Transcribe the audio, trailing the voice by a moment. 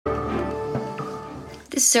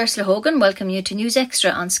This is Ursula Hogan, welcoming you to News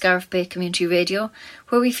Extra on Scariff Bay Community Radio,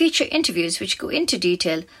 where we feature interviews which go into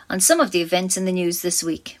detail on some of the events in the news this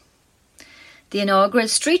week. The inaugural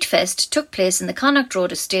Street Fest took place in the Connacht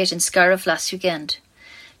Road estate in Scariff last weekend.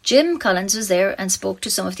 Jim Collins was there and spoke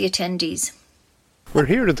to some of the attendees. We're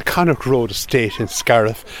here at the Connacht Road estate in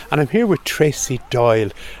Scariff, and I'm here with Tracy Doyle,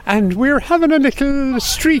 and we're having a little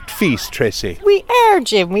street feast, Tracy. We are,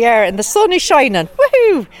 Jim, we are, and the sun is shining.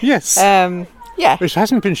 Woohoo! Yes. Yeah. It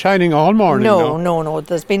hasn't been shining all morning. No.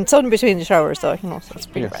 There's been sun between the showers, though, so it's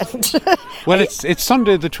pretty grand. Well, it's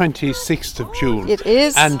Sunday the 26th of June. It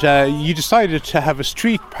is. And you decided to have a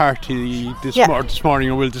street party this morning,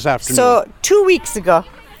 or this afternoon. So 2 weeks ago,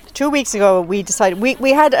 we decided,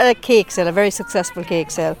 we had a cake sale, a very successful cake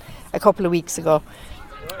sale, a couple of weeks ago.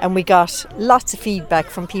 And we got lots of feedback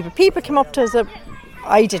from people. People came up to us that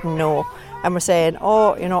I didn't know. And we're saying,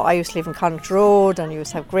 I used to live in Connacht Road and I used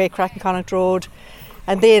to have great crack in Connacht Road.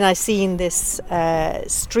 And then I seen this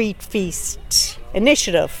Street Feast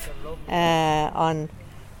initiative on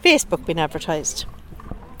Facebook being advertised.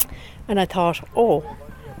 And I thought,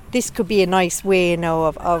 this could be a nice way now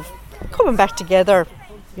of coming back together.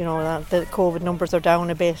 You know, the COVID numbers are down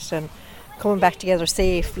a bit and coming back together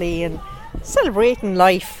safely and celebrating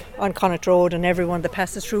life on Connacht Road and everyone that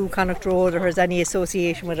passes through Connacht Road or has any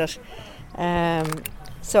association with it. And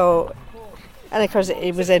of course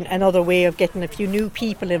it was another way of getting a few new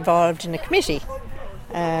people involved in a committee,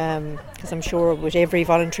 because I'm sure with every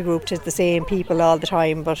voluntary group it's the same people all the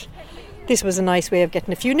time, but this was a nice way of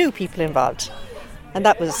getting a few new people involved, and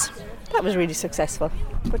that was really successful.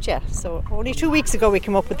 But so only 2 weeks ago we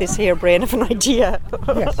came up with this here brain of an idea.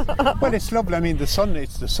 Yes. Well, it's lovely. I mean, the sun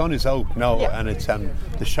is out now, and it's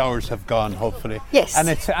the showers have gone, hopefully. Yes.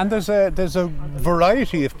 And there's a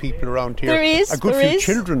variety of people around here. There is. A good few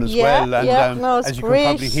children as well, and as you great.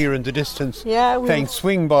 can probably hear in the distance, playing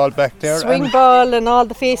swing ball back there. Swing ball, and all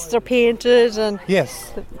the faces are painted, and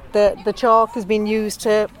yes, the chalk has been used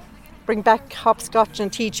to bring back hopscotch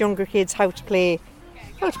and teach younger kids how to play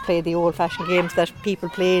the old-fashioned games that people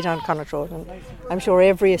played on Connacht Road, and I'm sure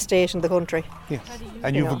every estate in the country. Yes,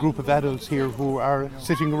 and you have a group of adults here who are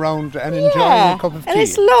sitting around and enjoying a cup of tea. And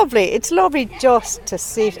it's lovely. It's lovely just to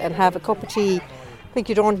sit and have a cup of tea. I think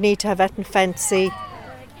you don't need to have anything fancy.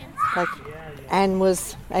 Like Anne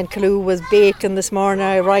Kaloo was baking this morning.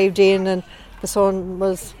 I arrived in and the sun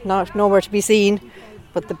was nowhere to be seen,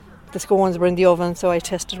 but the scones were in the oven, so I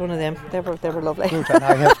tested one of them. They were lovely. Good, and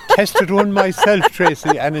I have tested one myself,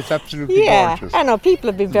 Tracy, and it's absolutely gorgeous. I know, people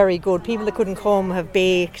have been very good. People that couldn't come have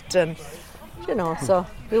baked, and so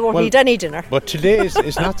we won't need any dinner. But today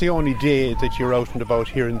is not the only day that you're out and about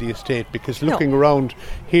here in the estate, because looking around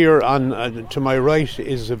here on to my right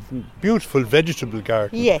is a beautiful vegetable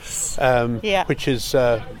garden. Yes. Which is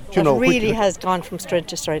really has gone from strength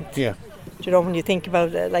to strength. Yeah. When you think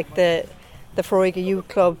about it, like the Froiga Youth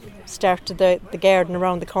Club started the garden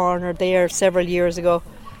around the corner there several years ago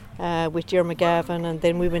with Dear McGavin, and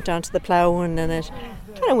then we went on to the ploughing, and it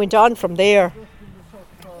kind of went on from there.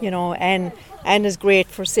 Anne is great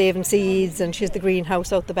for saving seeds, and she's the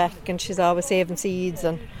greenhouse out the back, and she's always saving seeds.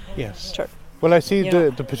 And yes. Well, I see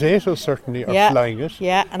the potatoes certainly are flying it.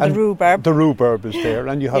 Yeah, and the rhubarb. The rhubarb is there,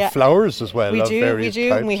 and you have flowers as well. We of do, various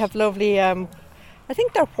types. And we have lovely, I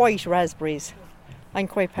think they're white raspberries. I'm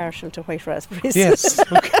quite partial to white raspberries. Yes,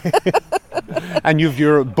 okay. And you've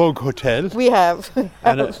your bug hotel. We have.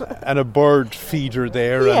 and a bird feeder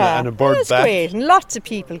there, and a bird that's bath. Great. And lots of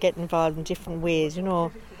people get involved in different ways,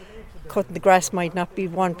 Cutting the grass might not be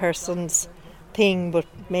one person's thing, but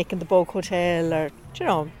making the bug hotel, or,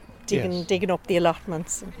 digging up the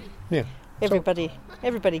allotments. Yeah.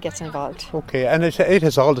 Everybody gets involved. Okay, and it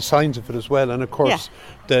has all the signs of it as well, and of course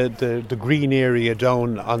the green area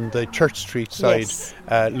down on the Church Street side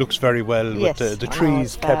looks very well with the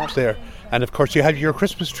trees kept there, and of course you had your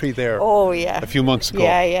Christmas tree there. A few months ago.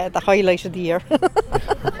 Yeah, the highlight of the year.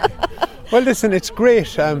 Well, listen, it's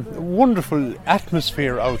great, wonderful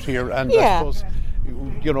atmosphere out here, and I suppose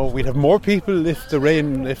we'd have more people if the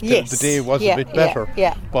day was a bit better.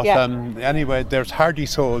 But anyway, there's hardy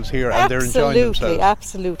souls here, and they're enjoying themselves.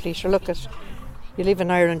 Absolutely. Sure, you live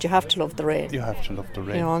in Ireland, you have to love the rain. You have to love the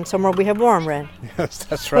rain. In summer we have warm rain. Yes,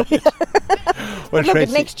 that's right. Well,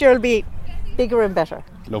 Tracy, next year will be bigger and better.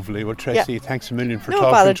 Lovely. Well, Tracy, thanks a million for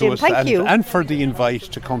talking to us, Thank you. And for the invite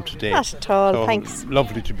to come today. Not at all. Thanks.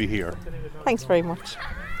 Lovely to be here. Thanks very much.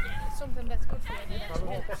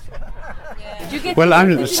 Well,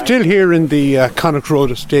 I'm still here in the Connacht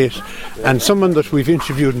Road estate, and someone that we've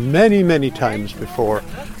interviewed many times before,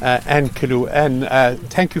 Anne Killu. Anne,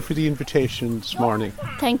 thank you for the invitation this morning.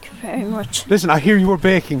 Thank you very much. Listen, I hear you were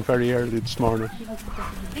baking very early this morning.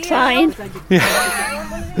 Trying.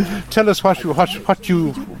 Yeah. Tell us what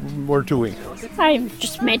you were doing. I've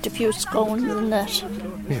just made a few scones and that.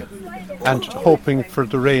 Yeah. And hoping for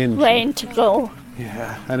the rain. Rain to go.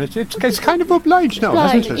 Yeah, and it's kind of obliged now,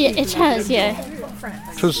 hasn't it? Yeah, it has, yeah.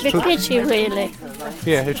 It was pity, really.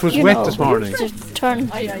 Yeah, it was wet this morning. It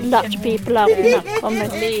turned a lot of people out not coming.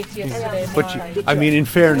 But I mean, in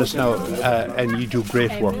fairness now, and you do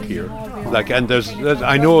great work here. And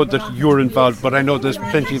I know that you're involved, but I know there's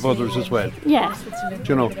plenty of others as well. Yeah.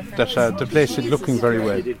 Do you know that the place is looking very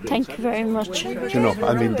well? Thank you very much. Do you know,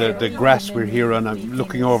 I mean, the grass we're here on, I'm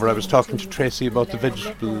looking over. I was talking to Tracy about the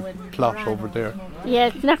vegetable plot over there. Yeah,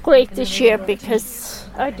 it's not great this year because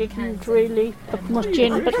I didn't really put much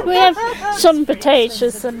in, but we have some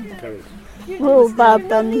potatoes and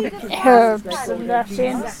rhubarb and herbs and that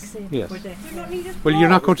in. Yes. Well, you're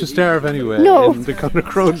not going to starve anyway. No. In the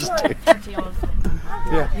Connacht Road estate.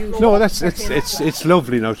 Yeah. No, it's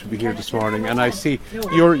lovely now to be here this morning, and I see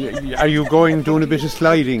are you doing a bit of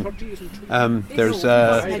sliding? There's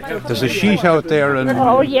a sheet out there, and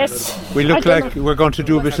oh yes, we look like we're going to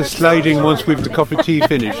do a bit of sliding once we've the cup of tea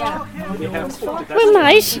finished. We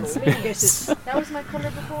might. Yes.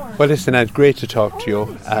 Well, listen, Ed, great to talk to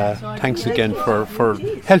you. Thanks again for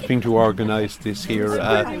helping to organise this here.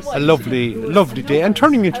 A lovely day, and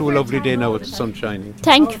turning into a lovely day now with the sun shining.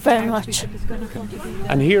 Thank you very much.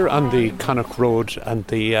 And here on the Connacht Road and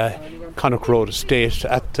the Connacht Road estate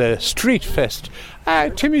at the Street Fest,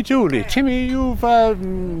 Timmy Dooley. Timmy,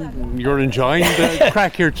 you're enjoying the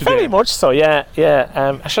crack here today. Very much so, yeah.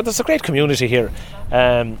 Sure, there's a great community here.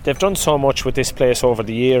 They've done so much with this place over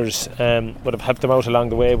the years. Would have helped them out along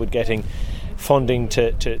the way with getting funding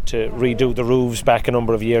to redo the roofs back a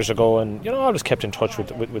number of years ago, and I always kept in touch with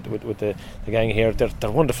the gang here.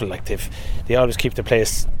 They're wonderful. Like they always keep the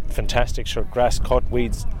place fantastic. Sure, grass cut,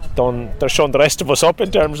 weeds done. They're showing the rest of us up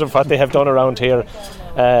in terms of what they have done around here.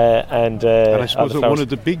 And I suppose one of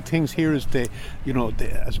the big things here is they,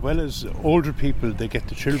 as well as older people, they get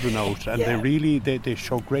the children out, and they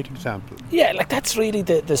show great example. Yeah, like that's really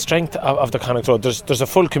the strength of the Connacht Road. There's a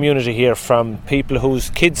full community here, from people whose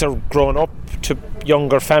kids are growing up to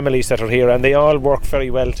younger families that are here, and they all work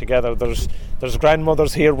very well together. There's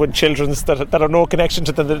grandmothers here with children that are no connection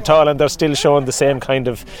to them at all, and they're still showing the same kind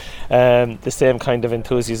of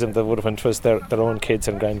enthusiasm that would have when it was their own kids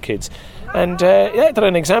and grandkids. And they're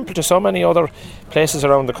an example to so many other places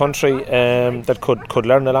around the country that could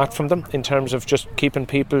learn a lot from them in terms of just keeping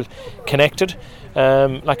people connected.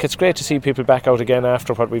 It's great to see people back out again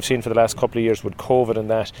after what we've seen for the last couple of years with COVID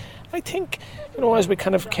and that. I think, as we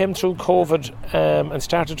kind of came through COVID and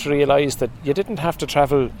started to realise that you didn't have to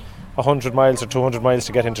travel 100 miles or 200 miles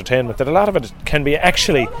to get entertainment, that a lot of it can be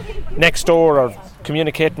actually next door or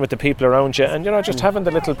communicating with the people around you, and just having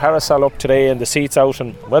the little parasol up today and the seats out,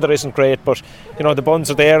 and weather isn't great, but the buns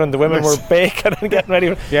are there and the women were baking and getting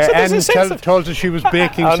ready. Yeah, so Anne told us she was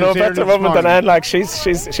baking. I know, better woman than Anne. Like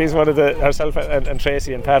she's one of herself and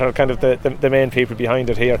Tracy and Pat are kind of the main people behind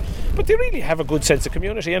it here. But they really have a good sense of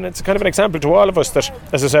community, and it's kind of an example to all of us that,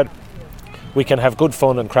 as I said, we can have good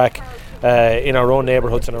fun and crack in our own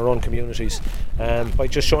neighbourhoods and our own communities by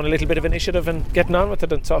just showing a little bit of initiative and getting on with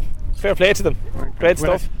it. And so fair play to them. Great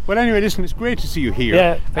stuff. Well, anyway, listen, it's great to see you here.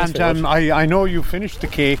 Yeah, and I know you finished the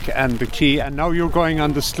cake and the tea, and now you're going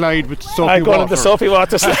on the slide with the soapy water. I'm going on the soapy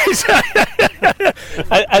water slide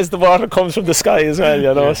as the water comes from the sky as well,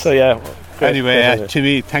 Yes. So yeah. Anyway,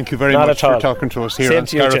 Timmy, thank you very much for talking to us here on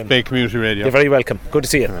Scariff Bay Community Radio. You're very welcome. Good to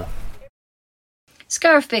see you.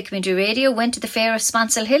 Scariff Bay Community Radio went to the fair of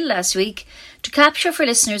Spancil Hill last week to capture for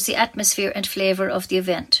listeners the atmosphere and flavour of the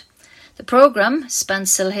event. The programme,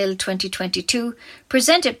 Spancil Hill 2022,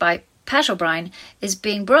 presented by Pat O'Brien, is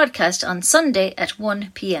being broadcast on Sunday at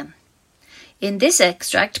 1 p.m. In this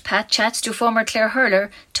extract, Pat chats to former Clare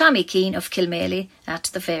hurler Tommy Keane of Kilmaley at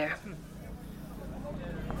the fair.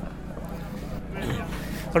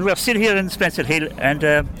 Well, we're still here in Spancil Hill, and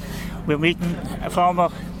we're meeting a former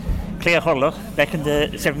Clare hurler back in the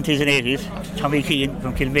 70s and 80s, Tommy Keane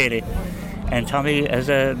from Kilmaley. And Tommy has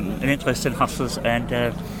an interest in horses,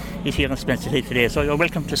 and he's here in Spancil Hill today. So you're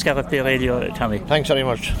welcome to Scariff Bay Radio, Tommy. Thanks very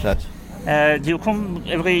much, lads. Do you come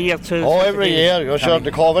every year to... every year. You're sure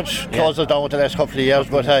the COVID closed us down the last couple of years,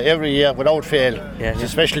 but every year, without fail. It's a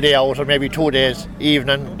special day out, or maybe 2 days, the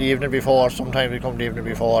evening before. Sometimes we come the evening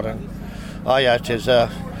before. And it is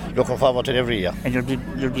looking forward to it every year. And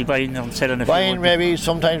you'll be buying and selling a few? Buying maybe,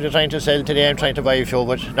 sometimes you're trying to sell today, I'm trying to buy a few,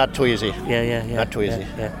 but not too easy. Yeah. Not too easy.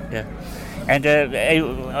 Yeah. And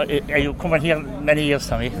are you coming here many years,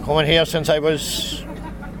 Tommy? Coming here since I was,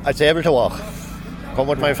 I'd say, able to walk. Come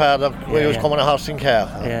with my father, we was coming a horse and car,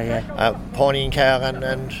 pony and car,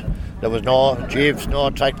 and there was no jeeps, no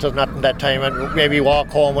tractors, nothing that time, and maybe walk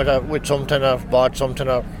home with something or bought something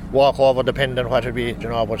or walk over, depending on what it be,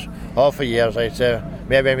 but for years, I'd say,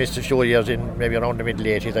 maybe I missed a few years in maybe around the middle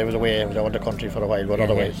 80s. I was away, I was out of the country for a while, but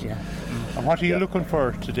otherwise. And what are you looking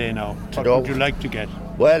for today now? What would you like to get?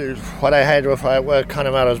 Well, what I had were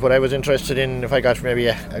Connemara's, but I was interested in if I got maybe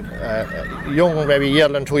a young, maybe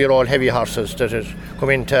yearling, 2-year-old heavy horses that would come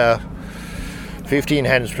into 15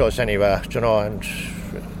 hands plus anyway, and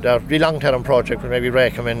there'll be long-term project, but maybe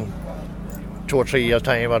rake them in 2 or 3 years'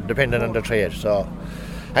 time, or depending on the trade. So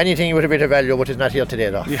anything with a bit of value, but it's not here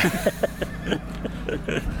today, though.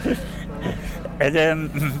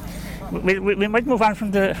 And we might move on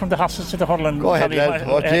from the horses to the hurling. Go ahead, lad.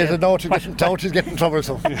 Now she's getting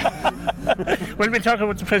troublesome. Well, we'll talk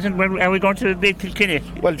about the present. When are we going to Big Kilkenny?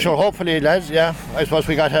 Well, sure, hopefully, lads, yeah. I suppose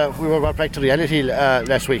we were brought back to reality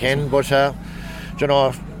last weekend, but,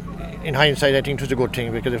 in hindsight, I think it was a good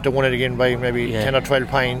thing, because if they won it again by maybe 10 or 12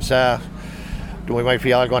 points, we might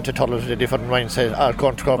be all going to Tuttle with a different mindset, or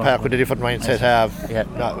going to Croke Park with a different mindset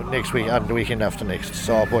next week and the weekend after next.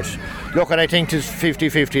 So, but look, and I think it's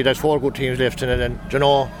 50-50. There's 4 good teams left in it, and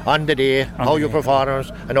on the day, how you perform,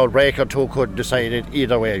 an old break or 2 could decide it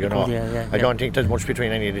either way. I don't think there's much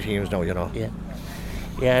between any of the teams now.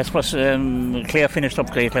 Yeah, I suppose Clare finished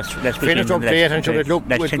up great last weekend. Finished up great, and it looked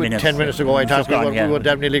with 10 minutes ago, I thought we were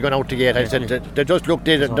definitely going out to get. I said they just looked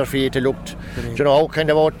dead at their feet. They looked, kind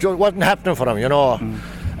of out. It wasn't happening for them,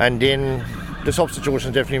 And then the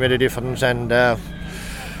substitutions definitely made a difference, and they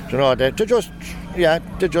just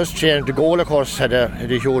changed. The goal, of course, had a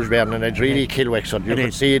huge bearing, and it really killed Wexford. You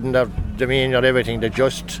could see it in their demeanour, everything. They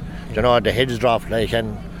just, the heads dropped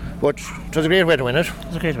but it was a great way to win it. It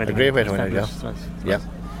was a great way to win it, yeah.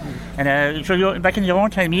 And so you back in your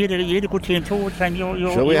own time, you had a good team too. I played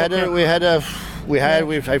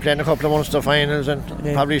a couple of Munster finals, and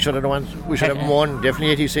probably should have won. We should have won.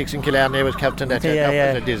 Definitely 86 in Killarney. I was captain that year.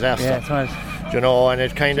 That was a disaster. Yeah, it was.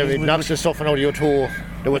 And it knocks the stuff out of you too.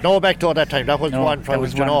 There was no backdoor that time. That was one from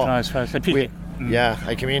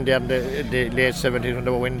I came in there in the late 70s when they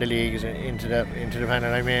were winning the leagues into the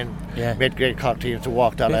final. Made great cock teams to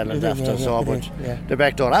walk that island after. The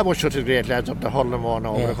back door, I was shut as great lads up to hurling more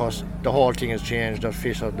now, because the whole thing has changed. They're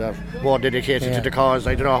fitter, they're more dedicated to the cause.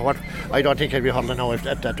 I don't know what. I don't think I'd be hurling now if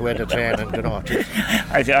that's the way they train. And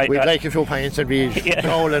we'd like a few pints and be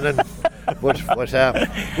howling but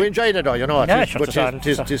we enjoyed it though, but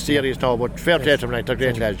it's serious now, but fair play to them, they're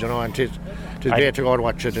great lads, and it's great to go and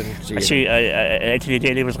watch it and see it. See, Anthony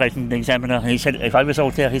Daly was writing the Examiner, and he said if I was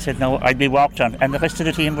out there, he said no, I'd be walked on, and the rest of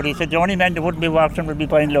the team, but he said the only man that wouldn't be walked on would be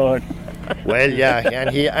Brian Lord. Well, and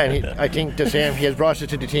he I think the same, he has brought it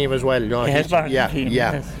to the team as well. He has brought it to the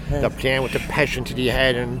team. They're playing with the passion to the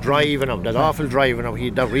head and driving them. There's awful driving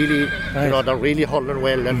them. They're really, they're really hurling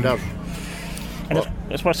well, and they're. And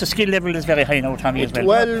I suppose the skill level is very high now, Tommy, as well.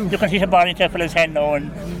 Well, you can hit a ball in his hand now,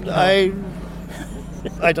 and I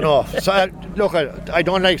don't know. So look, I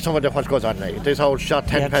don't like some of what's goes on now. This whole shot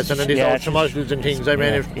 10 pass and these ultra muscles and things. If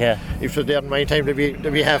it was there in my time,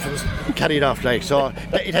 they'd be half carried off so.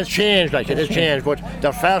 It has changed, it has changed, but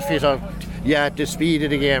their fast feet are. The speed of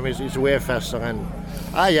the game is way faster, and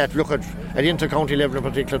look at inter-county level in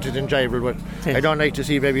particular, it's enjoyable, but I don't like to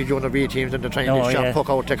see maybe junior B teams and they're trying to shot puck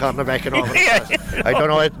out the corner back and over. I don't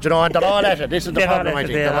know, and they're all at it. This is the problem, I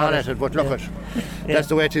think. They're all at it, but look that's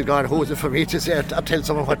the way it's gone. Who's it for me to say, I'll tell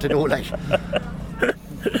someone what to do,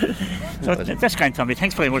 So that's kind, Tommy.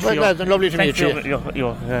 Thanks very much. Well, that's lovely to meet you.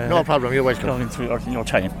 No problem, you're welcome. Going through your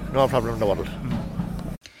time. No problem in the world.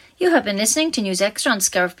 You have been listening to News Extra on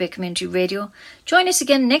Scariff Bay Community Radio. Join us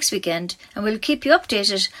again next weekend and we'll keep you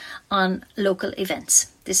updated on local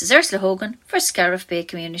events. This is Ursula Hogan for Scariff Bay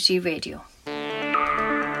Community Radio.